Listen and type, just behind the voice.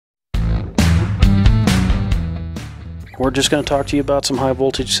we're just going to talk to you about some high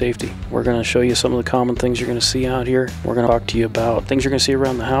voltage safety. We're going to show you some of the common things you're going to see out here. We're going to talk to you about things you're going to see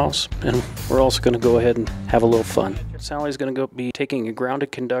around the house, and we're also going to go ahead and have a little fun. Sally's going to be taking a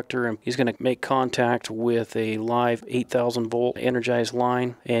grounded conductor, and he's going to make contact with a live 8,000 volt energized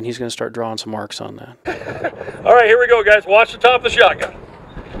line, and he's going to start drawing some marks on that. All right, here we go, guys. Watch the top of the shotgun.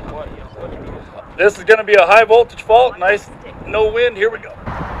 This is going to be a high voltage fault. Nice, no wind. Here we go.